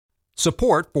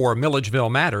Support for Milledgeville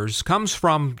Matters comes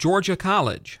from Georgia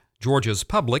College, Georgia's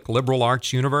public liberal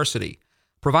arts university,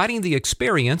 providing the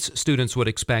experience students would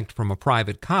expect from a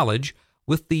private college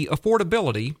with the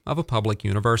affordability of a public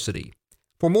university.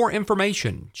 For more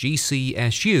information,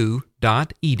 gcsu.edu.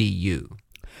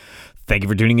 Thank you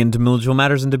for tuning in to Milledgeville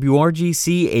Matters on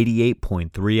WRGC 88.3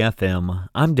 FM.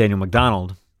 I'm Daniel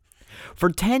McDonald. For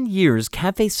 10 years,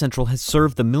 Cafe Central has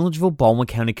served the Milledgeville Baldwin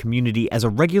County community as a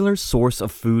regular source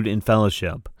of food and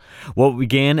fellowship. What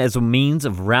began as a means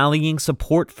of rallying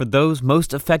support for those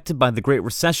most affected by the Great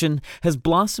Recession has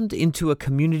blossomed into a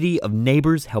community of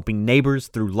neighbors helping neighbors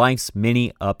through life's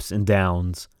many ups and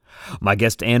downs. My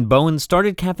guest Ann Bowen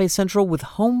started Cafe Central with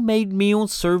homemade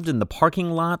meals served in the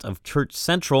parking lot of Church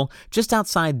Central just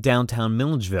outside downtown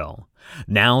Milledgeville.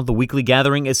 Now the weekly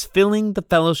gathering is filling the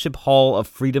Fellowship Hall of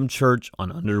Freedom Church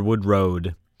on Underwood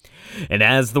Road. And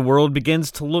as the world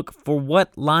begins to look for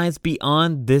what lies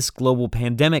beyond this global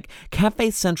pandemic, Cafe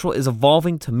Central is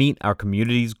evolving to meet our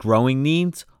community's growing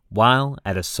needs while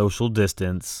at a social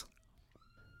distance.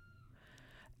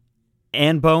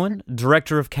 Ann Bowen,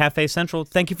 Director of Cafe Central,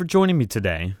 thank you for joining me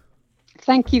today.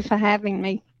 Thank you for having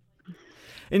me.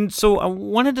 And so I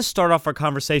wanted to start off our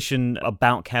conversation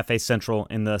about Cafe Central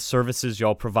and the services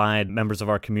y'all provide members of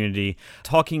our community,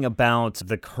 talking about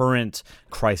the current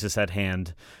crisis at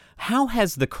hand. How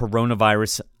has the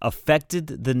coronavirus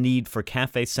affected the need for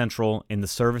Cafe Central and the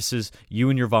services you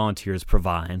and your volunteers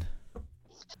provide?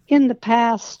 In the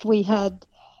past, we had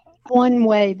one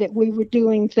way that we were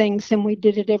doing things, and we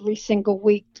did it every single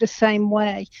week the same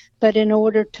way. But in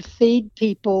order to feed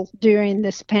people during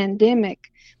this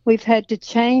pandemic, we've had to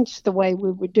change the way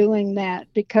we were doing that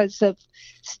because of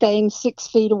staying 6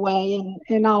 feet away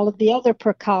and all of the other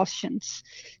precautions.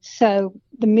 So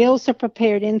the meals are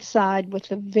prepared inside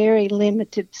with a very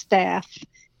limited staff.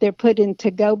 They're put in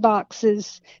to-go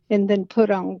boxes and then put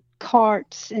on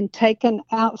carts and taken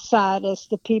outside as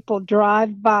the people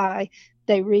drive by.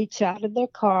 They reach out of their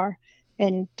car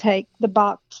and take the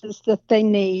boxes that they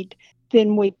need.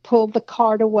 Then we pull the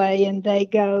cart away and they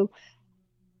go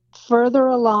further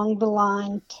along the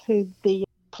line to the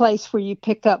place where you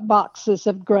pick up boxes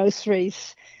of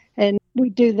groceries. And we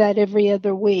do that every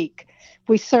other week.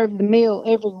 We serve the meal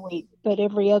every week, but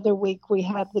every other week we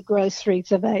have the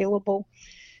groceries available.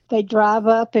 They drive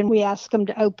up and we ask them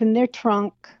to open their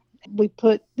trunk. We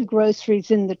put the groceries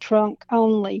in the trunk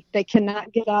only. They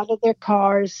cannot get out of their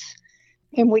cars.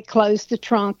 And we close the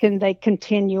trunk and they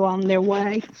continue on their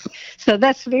way. So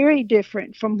that's very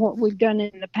different from what we've done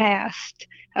in the past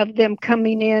of them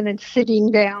coming in and sitting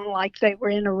down like they were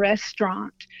in a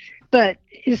restaurant. But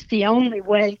it's the only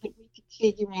way that we can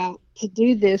figure out to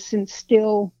do this and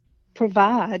still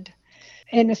provide.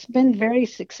 And it's been very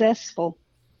successful.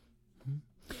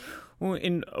 Well,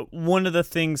 and one of the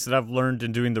things that I've learned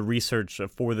in doing the research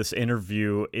for this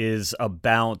interview is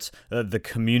about the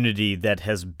community that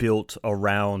has built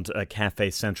around Cafe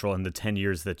Central in the 10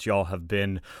 years that y'all have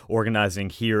been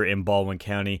organizing here in Baldwin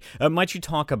County. Might you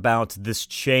talk about this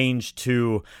change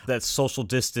to that social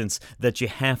distance that you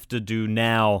have to do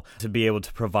now to be able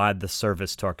to provide the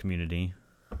service to our community?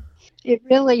 It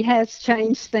really has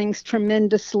changed things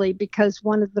tremendously because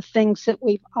one of the things that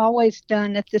we've always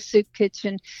done at the soup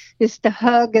kitchen is to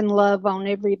hug and love on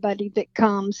everybody that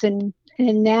comes. And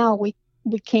now we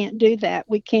can't do that.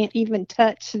 We can't even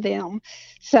touch them.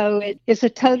 So it is a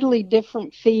totally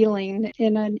different feeling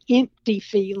and an empty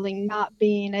feeling not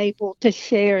being able to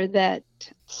share that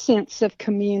sense of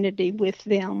community with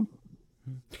them.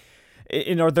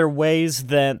 And are there ways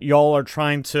that y'all are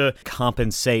trying to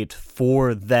compensate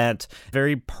for that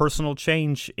very personal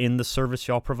change in the service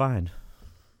y'all provide?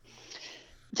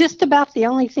 Just about the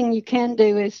only thing you can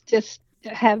do is just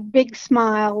have big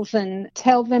smiles and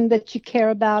tell them that you care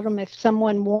about them. If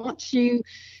someone wants you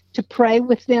to pray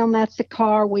with them at the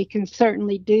car, we can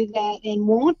certainly do that and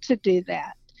want to do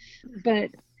that. But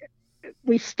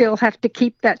we still have to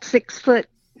keep that 6-foot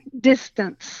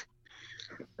distance.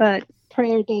 But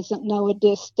prayer doesn't know a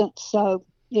distance, so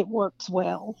it works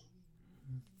well.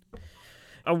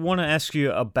 I want to ask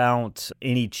you about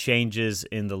any changes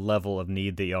in the level of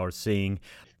need that y'all are seeing.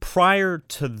 Prior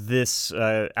to this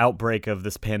outbreak of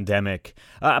this pandemic,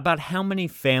 about how many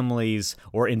families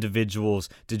or individuals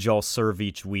did y'all serve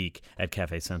each week at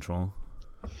Cafe Central?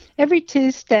 Every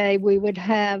Tuesday, we would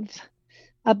have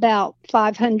about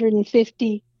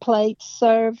 550 plates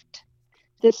served.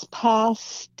 This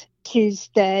past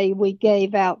Tuesday, we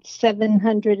gave out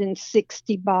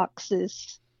 760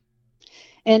 boxes.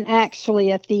 And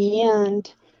actually, at the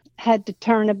end, had to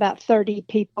turn about 30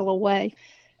 people away.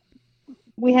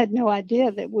 We had no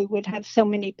idea that we would have so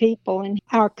many people. And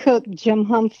our cook, Jim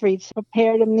Humphreys,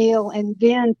 prepared a meal and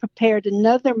then prepared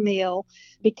another meal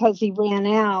because he ran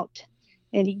out.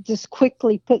 And he just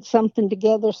quickly put something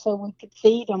together so we could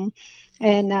feed them.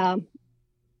 And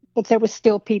but there were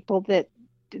still people that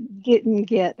didn't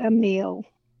get a meal.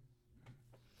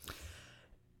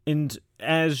 And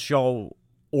as y'all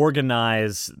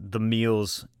organize the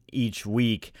meals each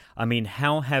week, I mean,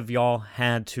 how have y'all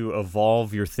had to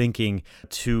evolve your thinking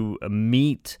to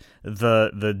meet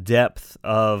the depth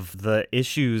of the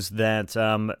issues that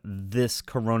this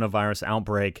coronavirus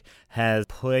outbreak has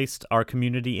placed our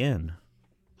community in?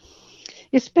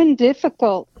 It's been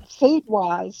difficult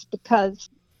food-wise because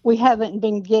we haven't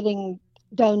been getting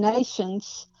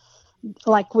donations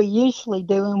like we usually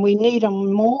do, and we need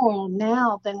them more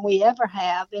now than we ever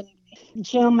have. And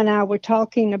Jim and I were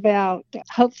talking about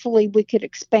hopefully we could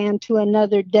expand to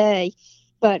another day,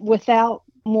 but without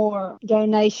more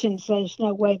donations, there's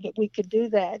no way that we could do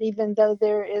that, even though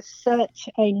there is such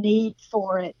a need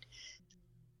for it.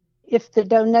 If the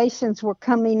donations were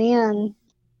coming in,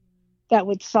 that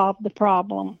would solve the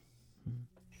problem.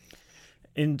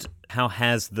 And how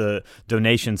has the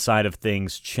donation side of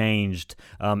things changed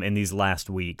in these last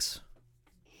weeks?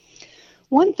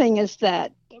 One thing is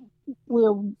that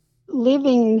we're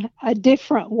living a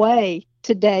different way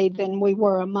today than we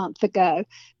were a month ago.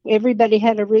 Everybody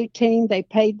had a routine. They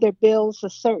paid their bills a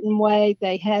certain way.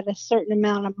 They had a certain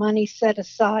amount of money set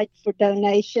aside for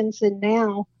donations. And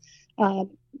now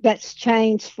that's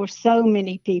changed for so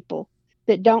many people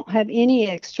that don't have any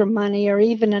extra money or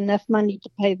even enough money to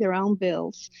pay their own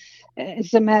bills.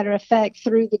 As a matter of fact,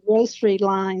 through the grocery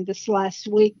line this last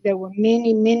week, there were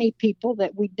many, many people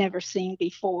that we'd never seen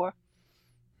before.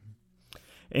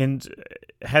 And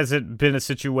has it been a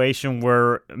situation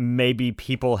where maybe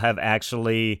people have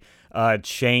actually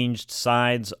changed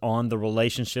sides on the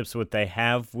relationships that they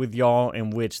have with y'all,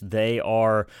 in which they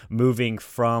are moving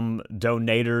from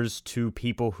donators to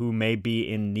people who may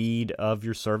be in need of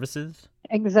your services?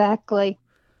 Exactly.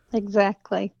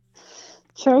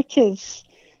 Churches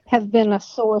have been a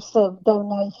source of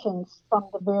donations from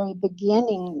the very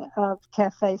beginning of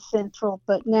Cafe Central,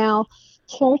 but now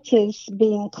churches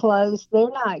being closed, they're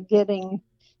not getting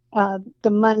the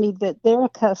money that they're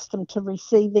accustomed to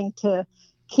receiving to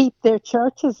keep their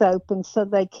churches open, so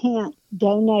they can't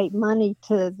donate money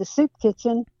to the soup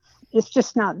kitchen. It's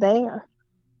just not there.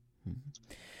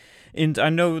 And I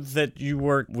know that you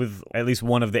work with at least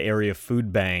one of the area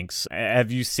food banks.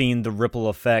 Have you seen the ripple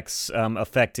effects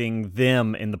affecting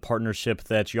them in the partnership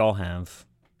that y'all have?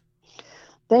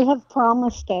 They have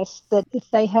promised us that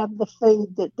if they have the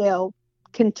food, that they'll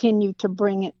continue to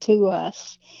bring it to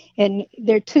us. And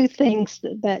there are two things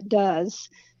that does.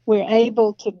 We're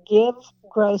able to give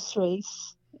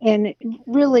groceries and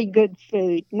really good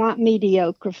food, not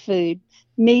mediocre food,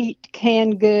 meat,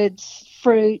 canned goods,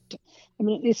 fruit. I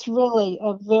mean, it's really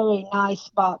a very nice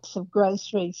box of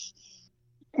groceries.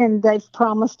 And they've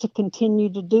promised to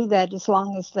continue to do that as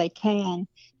long as they can.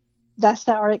 That's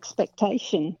our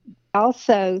expectation.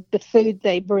 Also, the food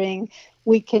they bring,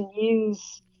 we can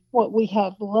use what we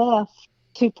have left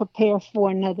to prepare for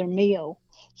another meal.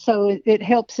 So it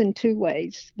helps in two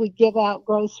ways. We give out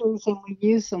groceries and we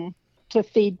use them to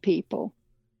feed people.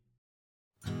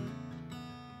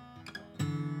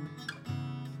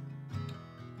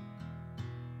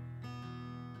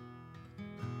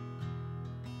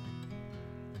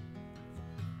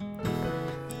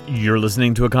 You're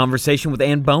listening to a conversation with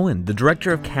Ann Bowen, the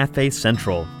director of Cafe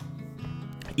Central.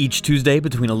 Each Tuesday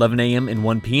between 11 a.m. and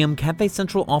 1 p.m., Cafe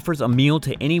Central offers a meal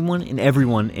to anyone and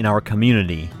everyone in our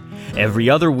community. Every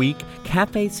other week,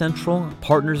 Cafe Central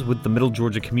partners with the Middle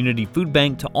Georgia Community Food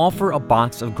Bank to offer a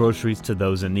box of groceries to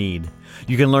those in need.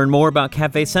 You can learn more about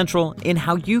Cafe Central and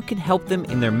how you can help them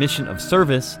in their mission of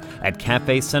service at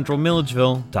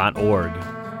cafecentralmilledgeville.org.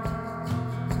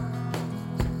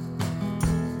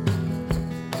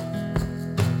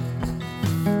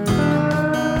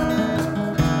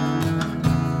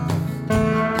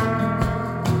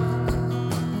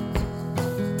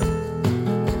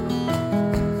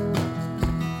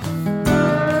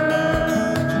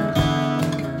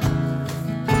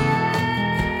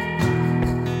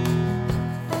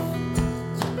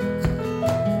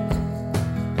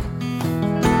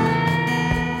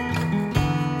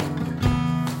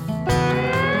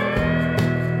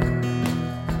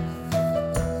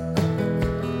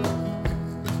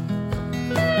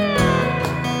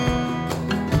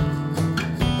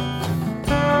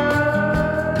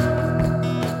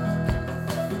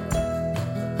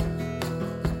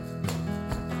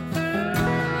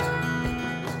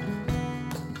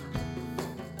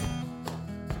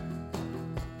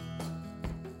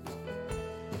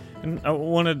 I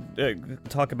want to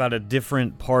talk about a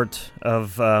different part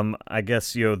of,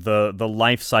 the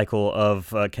life cycle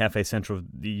of Cafe Central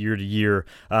year to year.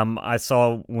 I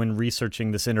saw when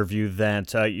researching this interview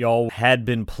that y'all had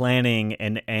been planning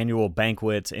an annual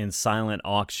banquet and silent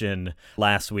auction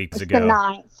last week ago. The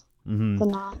ninth. Mm-hmm. The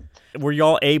ninth. Were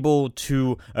y'all able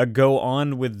to go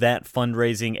on with that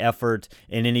fundraising effort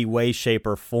in any way, shape,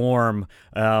 or form?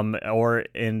 To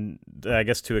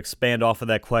expand off of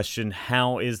that question,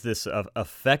 how is this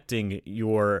affecting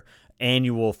your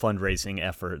annual fundraising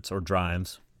efforts or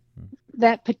drives?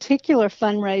 That particular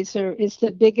fundraiser is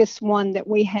the biggest one that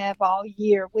we have all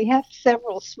year. We have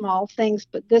several small things,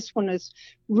 but this one is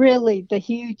really the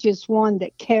hugest one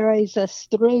that carries us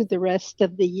through the rest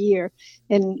of the year,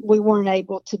 and we weren't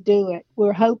able to do it.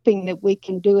 We're hoping that we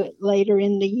can do it later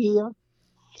in the year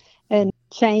and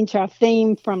change our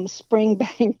theme from spring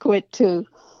banquet to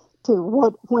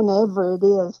whenever it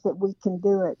is that we can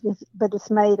do it. But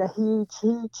it's made a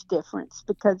huge difference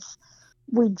because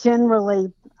we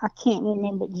generally, I can't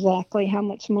remember exactly how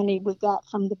much money we got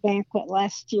from the banquet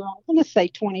last year. I'm going to say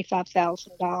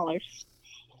 $25,000.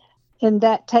 And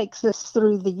that takes us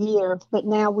through the year, but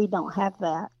now we don't have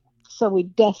that. So we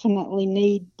definitely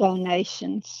need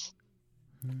donations.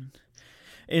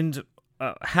 And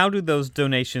how do those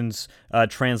donations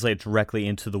translate directly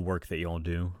into the work that you all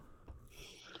do?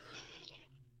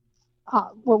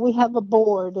 Well, we have a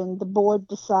board, and the board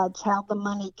decides how the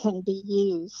money can be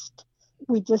used.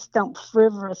 We just don't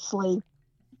frivolously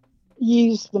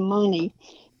use the money.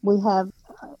 We have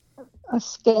a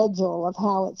schedule of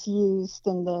how it's used,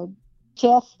 and the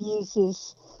chef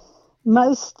uses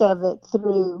most of it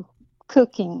through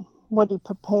cooking, what he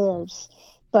prepares.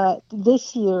 But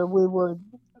this year we were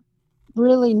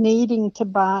really needing to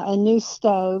buy a new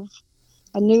stove,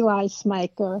 a new ice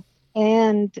maker,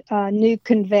 and a new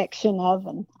convection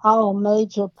oven, all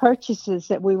major purchases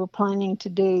that we were planning to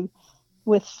do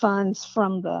with funds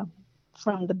from the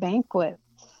banquet.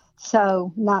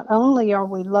 So not only are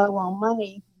we low on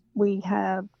money, we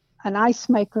have an ice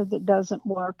maker that doesn't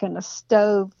work and a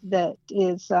stove that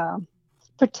is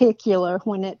particular.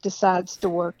 When it decides to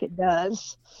work, it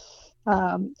does.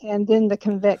 And then the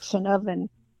convection oven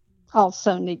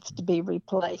also needs to be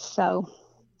replaced. So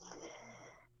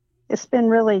it's been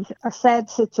really a sad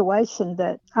situation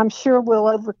that I'm sure we'll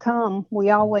overcome.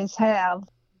 We always have.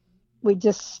 We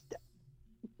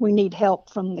need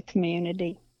help from the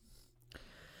community.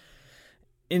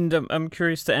 And I'm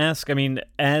curious to ask,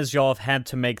 as y'all have had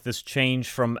to make this change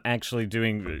from actually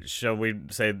doing, shall we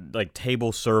say, like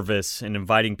table service and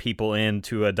inviting people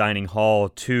into a dining hall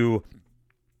to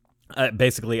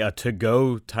basically a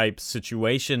to-go type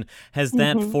situation, has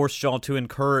that forced y'all to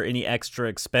incur any extra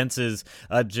expenses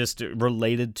just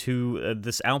related to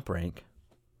this outbreak?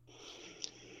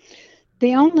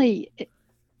 The only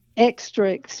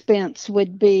extra expense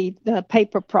would be the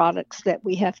paper products that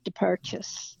we have to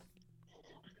purchase.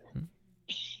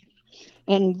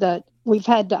 And we've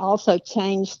had to also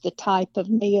change the type of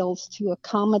meals to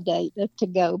accommodate a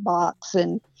to-go box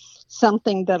and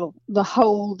something that'll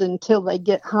hold until they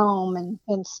get home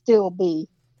and still be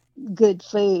good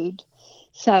food.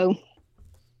 So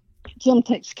Jim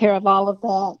takes care of all of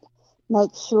that,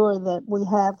 makes sure that we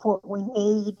have what we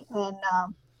need, and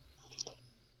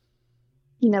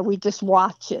we just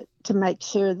watch it to make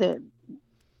sure that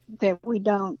we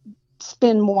don't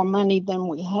spend more money than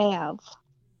we have.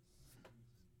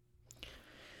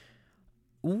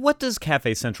 What does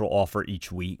Cafe Central offer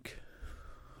each week?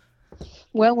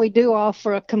 Well, we do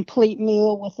offer a complete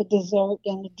meal with a dessert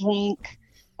and a drink.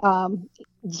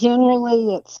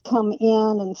 Generally, it's come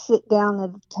in and sit down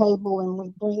at the table and we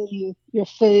bring you your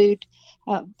food.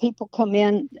 People come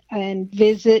in and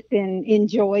visit and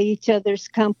enjoy each other's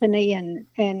company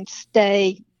and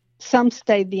stay. Some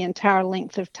stay the entire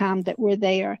length of time that we're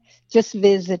there, just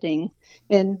visiting.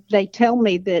 And they tell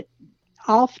me that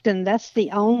often that's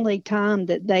the only time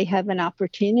that they have an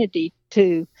opportunity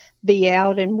to be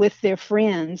out and with their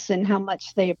friends, and how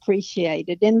much they appreciate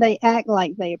it. And they act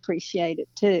like they appreciate it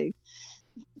too.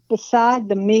 Beside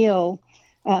the meal,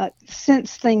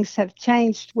 since things have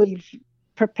changed, we've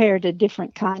prepared a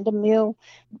different kind of meal.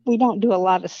 We don't do a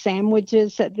lot of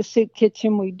sandwiches at the soup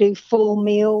kitchen. We do full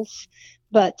meals.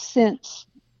 But since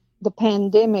the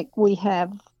pandemic, we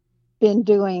have been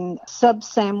doing sub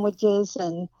sandwiches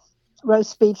and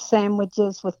roast beef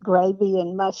sandwiches with gravy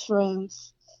and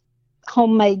mushrooms,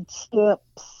 homemade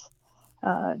chips,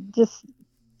 just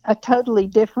a totally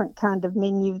different kind of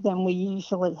menu than we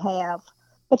usually have.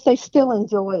 But they still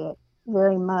enjoy it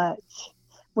very much.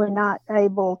 We're not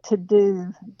able to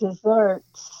do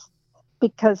desserts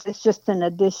because it's just an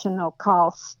additional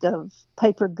cost of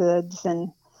paper goods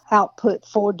and output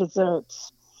for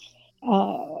desserts.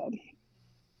 When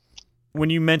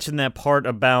you mentioned that part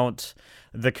about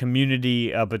the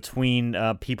community between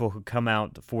people who come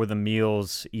out for the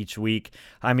meals each week,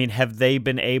 I mean, have they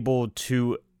been able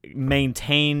to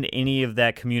maintain any of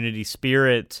that community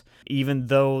spirit, even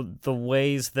though the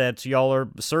ways that y'all are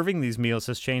serving these meals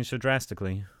has changed so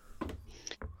drastically?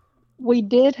 We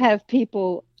did have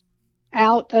people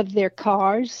out of their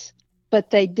cars,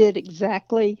 but they did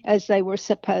exactly as they were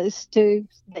supposed to.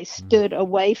 They stood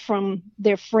away from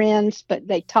their friends, but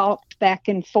they talked back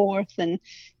and forth and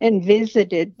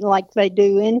visited like they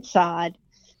do inside.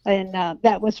 And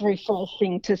that was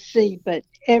refreshing to see. But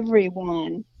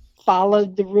everyone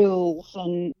followed the rules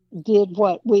and did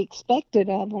what we expected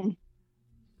of them.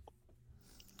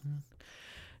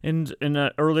 And in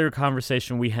an earlier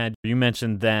conversation we had, you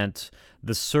mentioned that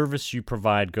the service you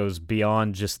provide goes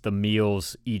beyond just the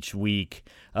meals each week.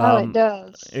 It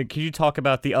does. Can you talk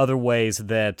about the other ways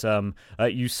that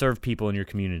you serve people in your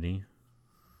community?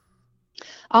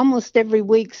 Almost every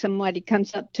week somebody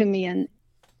comes up to me and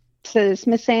says,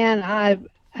 Miss Ann,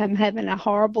 I'm having a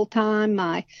horrible time.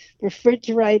 My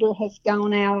refrigerator has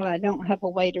gone out. I don't have a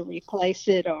way to replace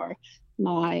it, or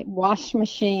my wash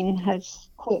machine has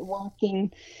quit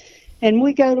working. And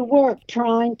we go to work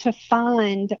trying to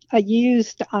find a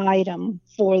used item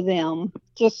for them,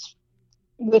 just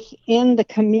within the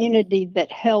community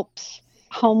that helps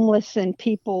homeless and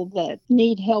people that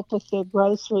need help with their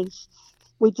groceries.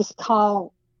 We just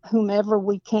call whomever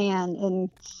we can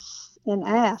and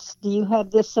ask, do you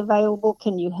have this available?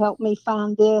 Can you help me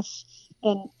find this?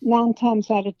 And 9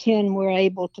 times out of 10, we're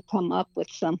able to come up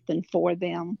with something for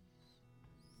them.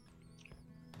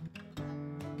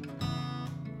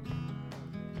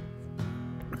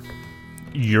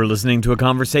 You're listening to a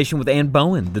conversation with Ann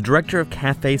Bowen, the director of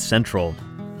Cafe Central.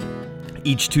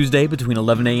 Each Tuesday between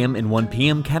 11 a.m. and 1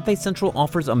 p.m., Cafe Central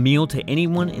offers a meal to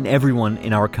anyone and everyone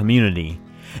in our community.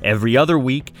 Every other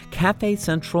week, Cafe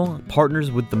Central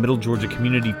partners with the Middle Georgia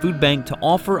Community Food Bank to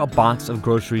offer a box of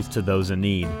groceries to those in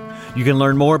need. You can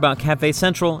learn more about Cafe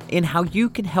Central and how you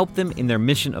can help them in their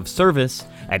mission of service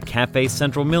at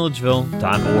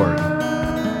cafecentralmilledgeville.org.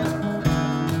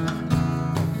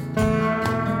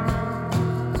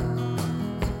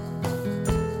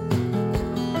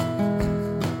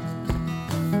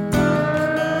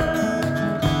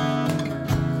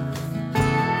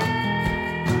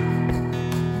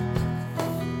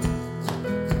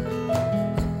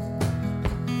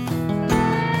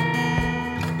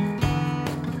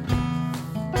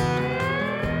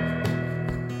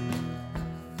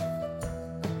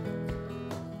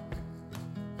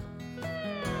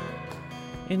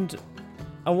 And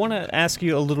I want to ask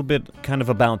you a little bit kind of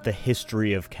about the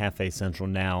history of Cafe Central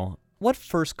now. What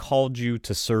first called you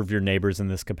to serve your neighbors in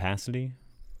this capacity?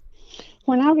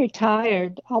 When I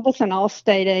retired, I was an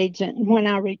all-state agent. And when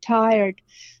I retired,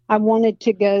 I wanted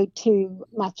to go to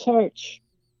my church,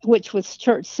 which was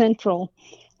Church Central,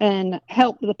 and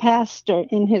help the pastor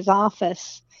in his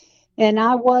office. And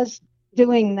I was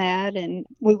doing that, and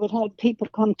we would have people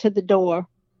come to the door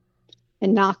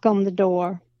and knock on the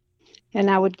door. And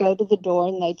I would go to the door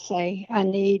and they'd say, I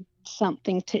need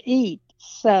something to eat.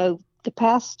 So the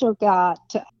pastor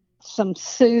got some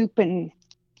soup and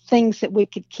things that we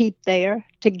could keep there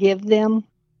to give them.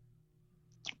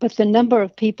 But the number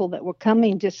of people that were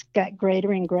coming just got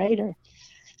greater and greater.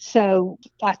 So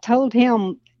I told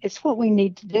him, it's what we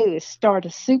need to do is start a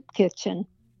soup kitchen.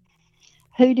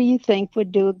 Who do you think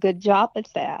would do a good job at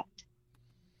that?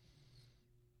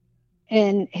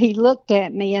 And he looked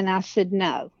at me and I said,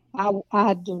 no.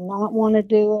 I do not want to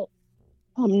do it.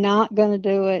 I'm not going to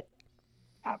do it.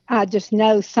 I just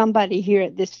know somebody here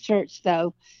at this church,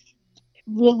 though,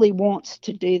 really wants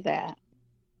to do that.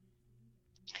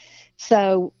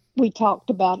 So we talked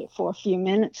about it for a few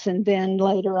minutes, and then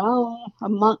later on, a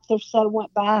month or so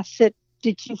went by. I said,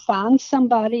 did you find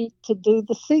somebody to do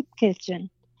the soup kitchen?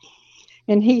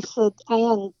 And he said,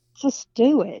 Ann, just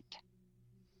do it.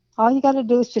 All you got to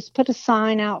do is just put a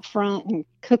sign out front and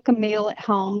cook a meal at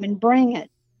home and bring it.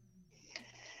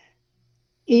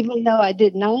 Even though I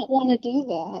did not want to do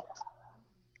that,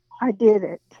 I did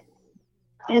it.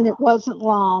 And it wasn't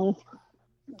long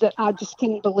that I just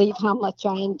couldn't believe how much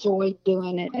I enjoyed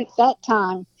doing it. At that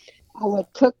time, I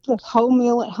would cook the whole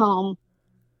meal at home,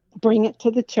 bring it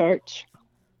to the church.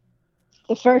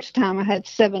 The first time I had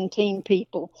 17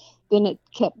 people. Then it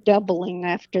kept doubling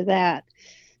after that.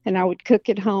 And I would cook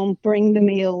at home, bring the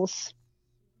meals,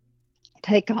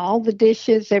 take all the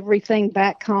dishes, everything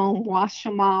back home, wash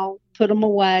them all, put them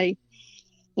away,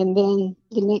 and then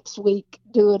the next week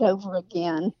do it over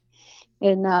again.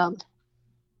 And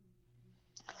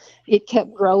it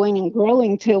kept growing and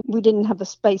growing till we didn't have a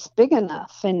space big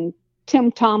enough. And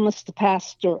Tim Thomas, the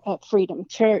pastor at Freedom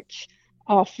Church,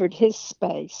 offered his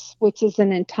space, which is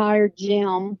an entire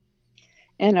gym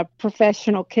and a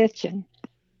professional kitchen.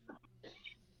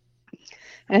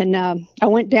 And I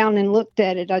went down and looked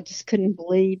at it. I just couldn't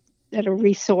believe that a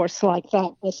resource like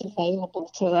that was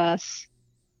available to us.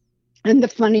 And the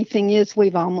funny thing is,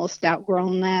 we've almost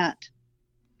outgrown that.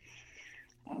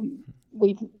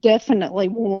 We've definitely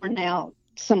worn out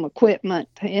some equipment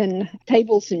and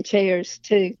tables and chairs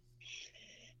too.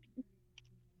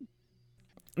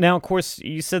 Now, of course,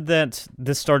 you said that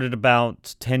this started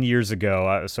about 10 years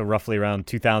ago, so roughly around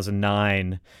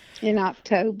 2009. In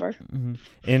October. Mm-hmm.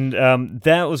 And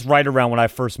that was right around when I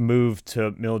first moved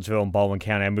to Milledgeville and Baldwin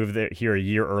County. I moved here a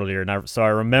year earlier, and so I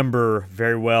remember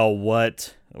very well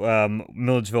what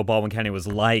Milledgeville Baldwin County was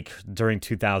like during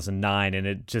 2009, and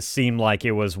it just seemed like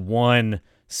it was one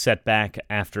setback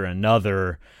after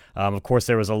another. Of course,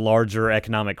 there was a larger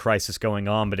economic crisis going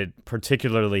on, but it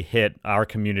particularly hit our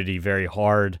community very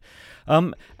hard.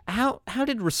 How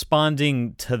did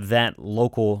responding to that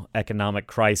local economic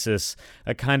crisis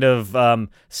kind of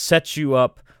set you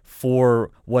up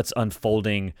for what's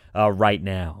unfolding right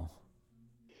now?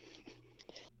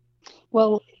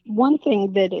 Well, one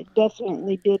thing that it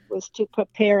definitely did was to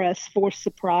prepare us for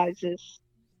surprises.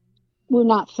 We're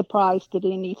not surprised at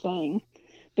anything.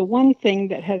 The one thing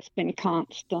that has been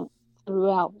constant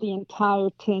throughout the entire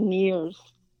 10 years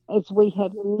is we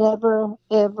have never,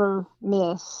 ever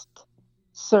missed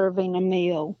serving a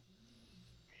meal.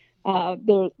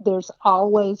 There's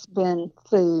always been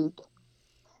food.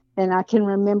 And I can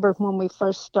remember when we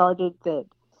first started that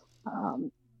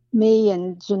me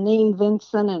and Janine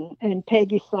Vinson and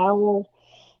Peggy Sowell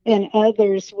and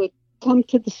others would come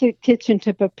to the soup kitchen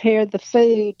to prepare the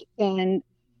food, and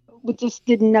we just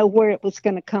didn't know where it was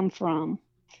going to come from.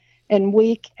 And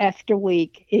week after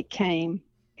week, it came.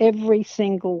 Every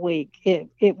single week,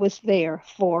 it was there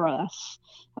for us.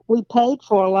 We paid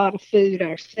for a lot of food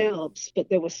ourselves, but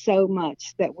there was so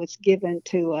much that was given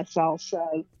to us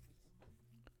also.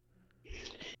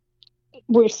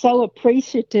 We're so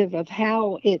appreciative of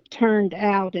how it turned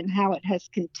out and how it has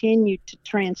continued to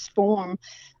transform.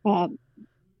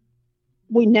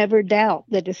 We never doubt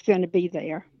that it's going to be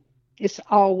there. It's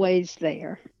always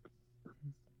there.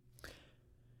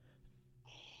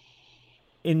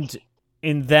 And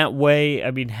in that way,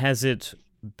 I mean, has it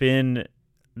been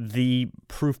the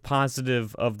proof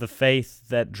positive of the faith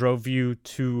that drove you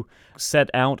to set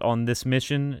out on this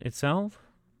mission itself?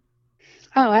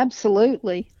 Oh,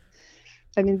 absolutely.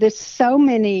 I mean, there's so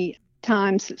many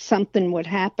times that something would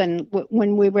happen.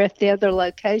 When we were at the other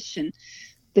location,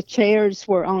 the chairs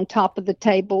were on top of the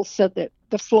table so that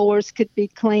the floors could be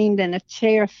cleaned, and a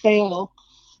chair fell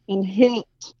and hit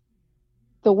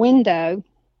the window,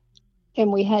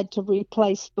 and we had to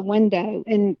replace the window.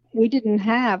 And we didn't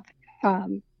have a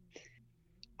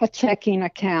checking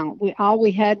account. All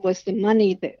we had was the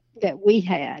money that we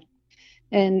had,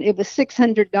 and it was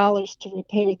 $600 to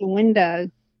repair the window.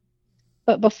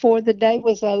 But before the day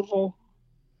was over,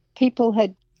 people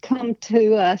had come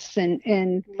to us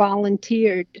and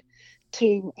volunteered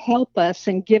to help us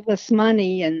and give us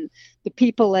money, and the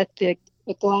people at the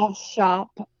glass shop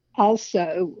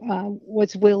also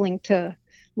was willing to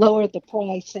lower the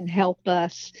price and help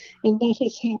us. And that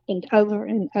has happened over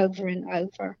and over and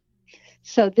over.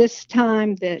 So this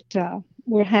time that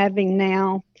we're having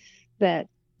now, that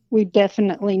we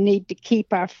definitely need to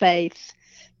keep our faith,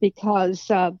 because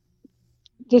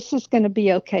this is going to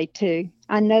be okay too.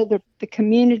 I know that the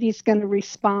community is going to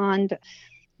respond.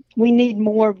 We need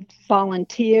more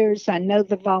volunteers. I know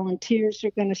the volunteers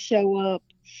are going to show up.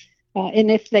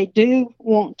 And if they do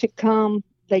want to come,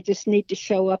 they just need to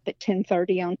show up at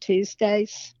 10:30 on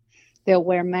Tuesdays. They'll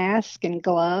wear masks and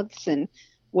gloves and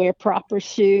wear proper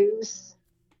shoes.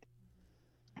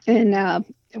 And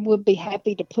we'll be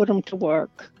happy to put them to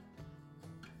work.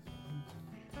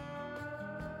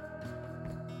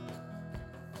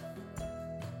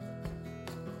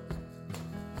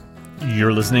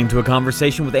 You're listening to a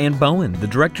conversation with Ann Bowen, the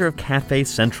director of Cafe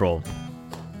Central.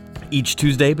 Each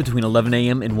Tuesday between 11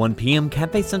 a.m. and 1 p.m.,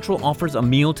 Cafe Central offers a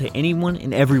meal to anyone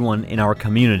and everyone in our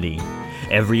community.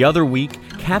 Every other week,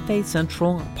 Cafe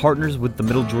Central partners with the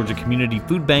Middle Georgia Community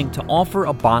Food Bank to offer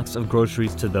a box of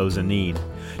groceries to those in need.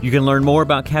 You can learn more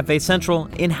about Cafe Central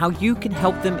and how you can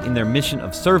help them in their mission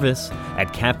of service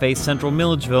at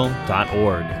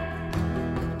cafecentralmilledgeville.org.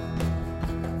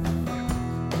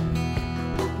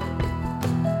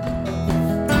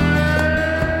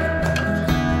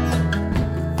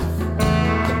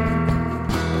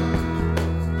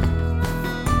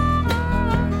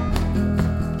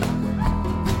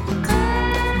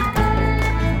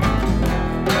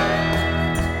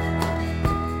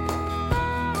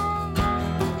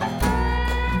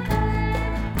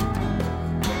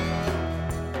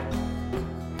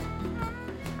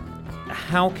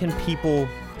 how can people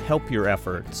help your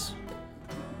efforts?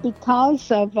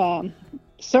 Because of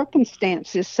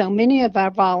circumstances, so many of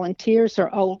our volunteers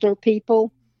are older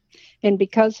people, and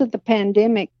because of the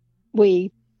pandemic,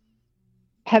 we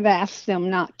have asked them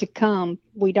not to come.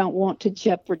 We don't want to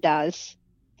jeopardize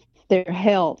their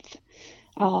health.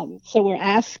 So we're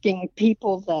asking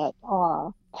people that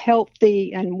are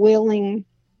healthy and willing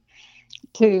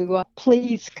to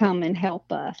please come and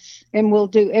help us. And we'll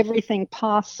do everything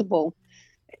possible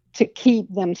to keep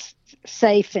them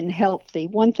safe and healthy.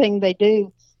 One thing they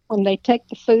do when they take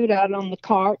the food out on the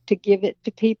cart to give it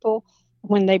to people,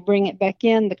 when they bring it back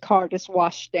in, the cart is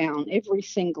washed down every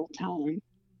single time.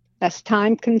 That's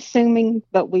time consuming,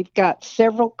 but we've got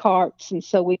several carts, and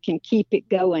so we can keep it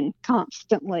going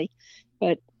constantly.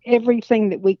 But everything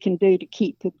that we can do to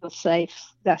keep people safe,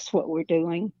 that's what we're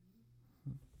doing.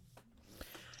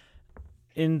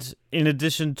 And in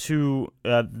addition to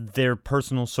their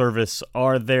personal service,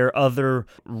 are there other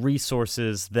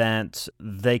resources that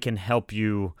they can help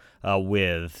you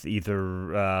with,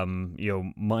 either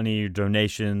money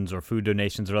donations or food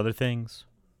donations or other things?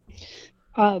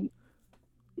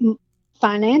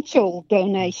 Financial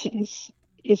donations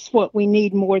is what we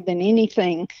need more than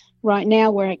anything. Right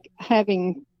now, we're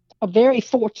having a very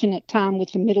fortunate time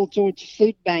with the Middle Georgia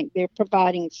Food Bank. They're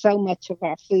providing so much of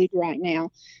our food right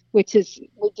now, which is,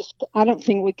 I don't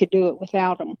think we could do it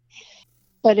without them.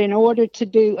 But in order to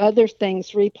do other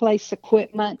things, replace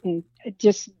equipment and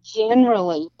just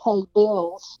generally pay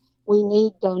bills, we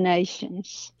need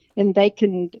donations. And they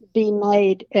can be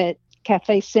made at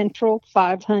Cafe Central,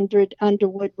 500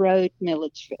 Underwood Road,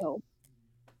 Milledgeville.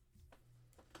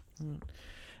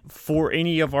 For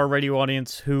any of our radio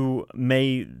audience who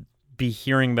may be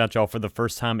hearing about y'all for the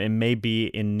first time and may be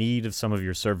in need of some of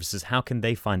your services, how can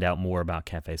they find out more about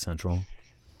Cafe Central?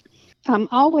 I'm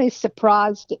always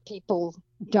surprised that people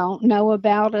don't know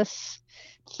about us.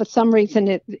 For some reason,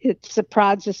 it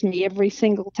surprises me every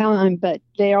single time, but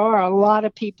there are a lot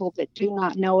of people that do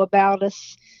not know about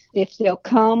us. If they'll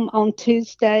come on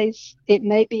Tuesdays, it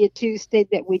may be a Tuesday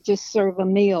that we just serve a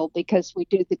meal because we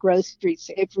do the groceries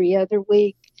every other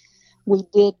week. We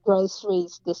did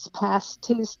groceries this past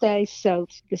Tuesday, so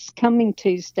this coming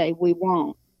Tuesday we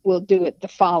won't. We'll do it the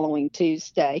following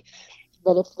Tuesday.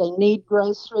 But if they need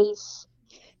groceries,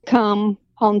 come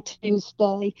on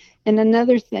Tuesday. And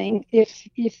another thing, if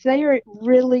they are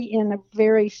really in a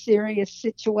very serious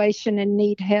situation and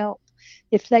need help,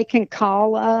 if they can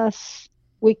call us,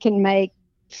 we can make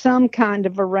some kind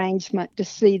of arrangement to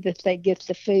see that they get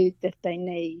the food that they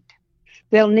need.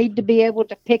 They'll need to be able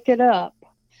to pick it up,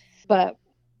 but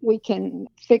we can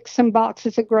fix some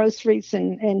boxes of groceries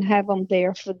and have them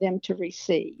there for them to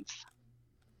receive.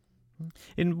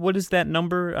 And what is that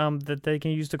number that they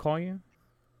can use to call you?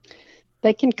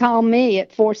 They can call me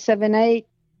at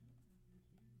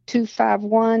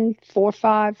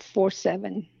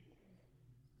 478-251-4547.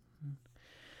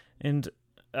 And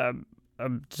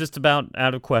I'm just about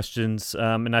out of questions,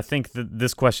 and I think that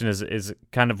this question is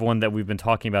kind of one that we've been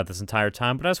talking about this entire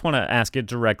time, but I just want to ask it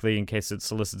directly in case it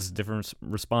solicits a different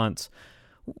response.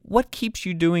 What keeps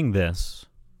you doing this?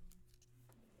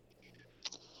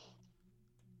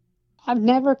 I've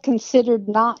never considered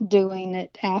not doing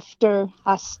it after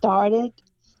I started.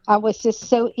 I was just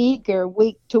so eager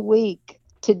week to week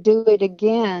to do it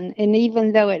again, and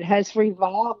even though it has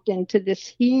revolved into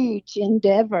this huge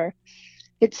endeavor,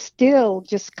 it still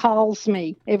just calls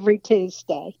me every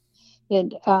Tuesday.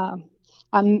 And I'm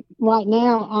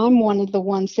one of the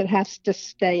ones that has to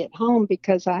stay at home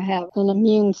because I have an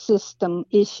immune system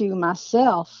issue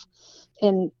myself.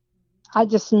 And I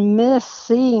just miss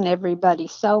seeing everybody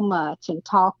so much and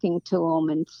talking to them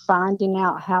and finding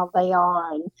out how they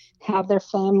are and how their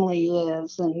family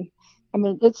is. And I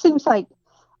mean, it seems like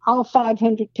all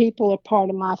 500 people are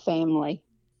part of my family.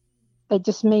 They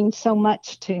just mean so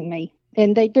much to me.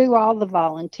 And they do, all the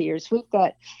volunteers. We've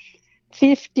got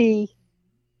 50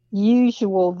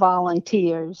 usual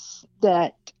volunteers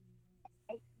that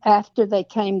after they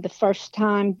came the first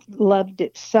time loved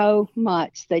it so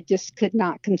much they just could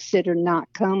not consider not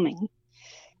coming.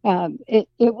 It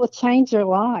will change your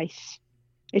life.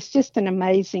 It's just an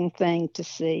amazing thing to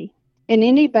see. And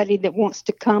anybody that wants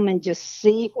to come and just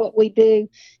see what we do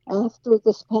after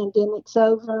this pandemic's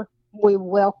over, we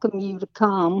welcome you to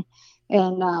come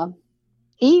and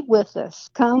eat with us.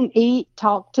 Come eat,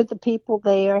 talk to the people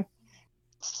there.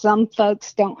 Some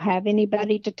folks don't have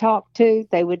anybody to talk to.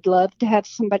 They would love to have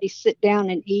somebody sit down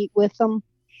and eat with them.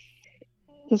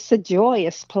 It's a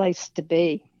joyous place to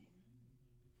be.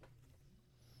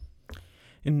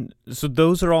 And so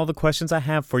those are all the questions I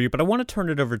have for you, but I want to turn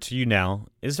it over to you now.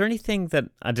 Is there anything that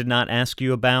I did not ask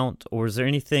you about, or is there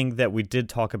anything that we did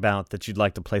talk about that you'd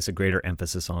like to place a greater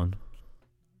emphasis on?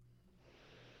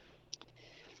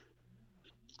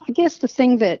 I guess the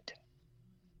thing that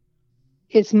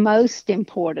is most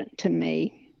important to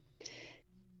me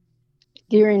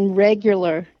during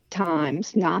regular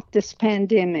times, not this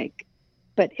pandemic,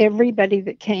 but everybody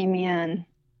that came in,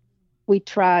 we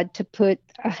tried to put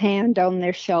a hand on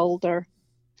their shoulder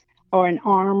or an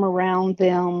arm around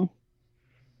them.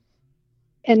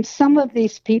 And some of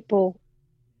these people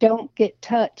don't get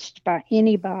touched by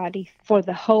anybody for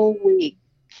the whole week,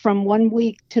 from one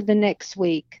week to the next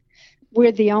week.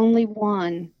 We're the only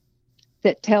one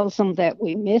that tells them that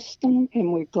we miss them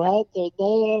and we're glad they're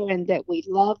there and that we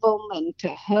love them and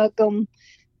to hug them.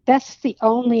 That's the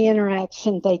only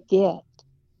interaction they get.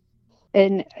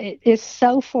 And it is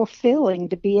so fulfilling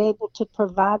to be able to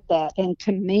provide that and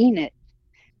to mean it.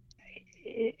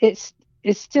 It's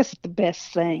just the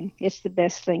best thing. It's the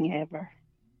best thing ever.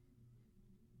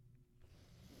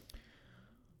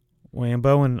 Well, Ann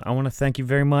Bowen, I want to thank you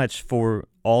very much for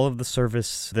all of the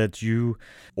service that you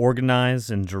organize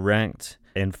and direct,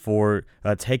 and for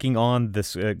taking on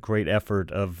this great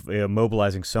effort of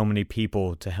mobilizing so many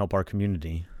people to help our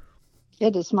community.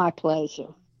 It is my pleasure.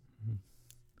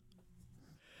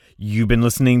 You've been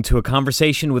listening to a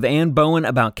conversation with Ann Bowen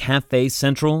about Cafe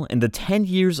Central and the 10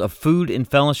 years of food and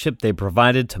fellowship they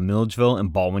provided to Milledgeville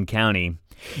and Baldwin County.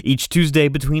 Each Tuesday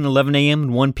between 11 a.m.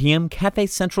 and 1 p.m., Cafe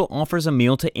Central offers a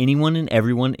meal to anyone and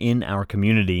everyone in our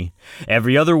community.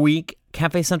 Every other week,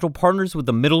 Cafe Central partners with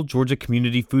the Middle Georgia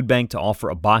Community Food Bank to offer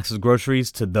a box of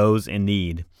groceries to those in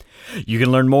need. You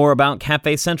can learn more about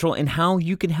Cafe Central and how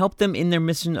you can help them in their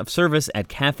mission of service at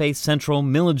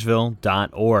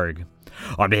cafecentralmilledgeville.org.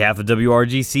 On behalf of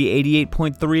WRGC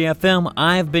 88.3 FM,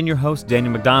 I've been your host,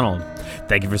 Daniel McDonald.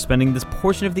 Thank you for spending this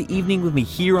portion of the evening with me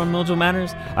here on Milledgeville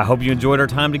Matters. I hope you enjoyed our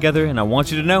time together, and I want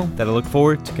you to know that I look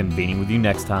forward to convening with you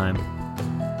next time.